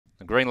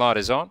green light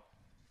is on.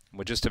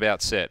 We're just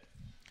about set.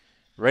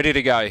 Ready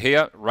to go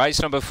here.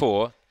 Race number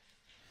 4.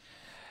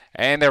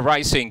 And they're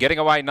racing, getting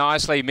away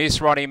nicely. Miss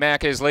Ronnie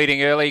Mack is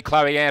leading early.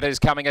 Chloe Ant is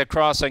coming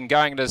across and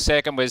going to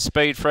second with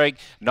Speed Freak.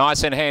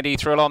 Nice and Handy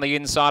Thrill on the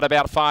inside,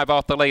 about 5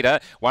 off the leader.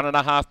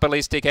 1.5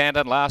 Ballistic Ant,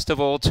 and last of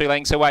all, 2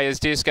 lengths away is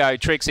Disco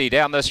Trixie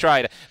down the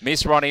straight.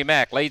 Miss Ronnie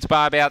Mack leads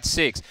by about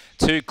 6.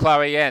 2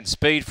 Chloe Ant.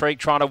 Speed Freak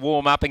trying to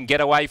warm up and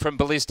get away from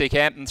Ballistic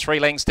Ant, and 3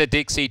 lengths to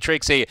Dixie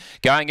Trixie.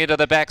 Going into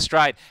the back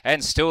straight,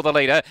 and still the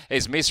leader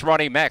is Miss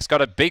Ronnie Mack's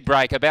got a big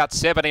break, about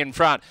 7 in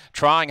front.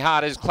 Trying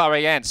hard is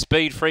Chloe Ant.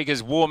 Speed Freak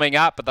is warming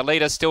up, but the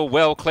leader's still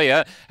well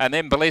clear. And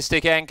then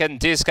Ballistic Ant and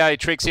Disco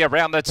Trixie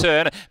around the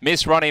turn.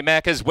 Miss Ronnie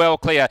Mack is well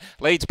clear.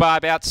 Leads by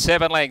about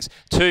 7 lengths.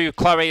 2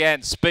 Chloe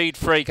Ant, Speed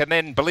Freak, and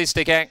then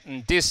Ballistic Ant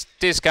and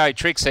Disco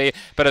Trixie.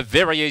 But a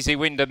very easy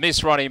win to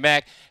Miss Ronnie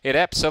Mack. It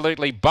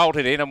absolutely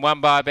bolted in and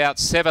won by about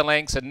 7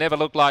 lengths and never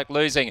looked like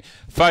losing.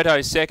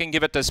 Photo second,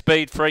 give it to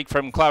Speed Freak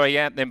from Chloe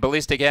Ant, then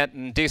Ballistic Ant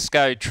and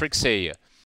Disco Trixie.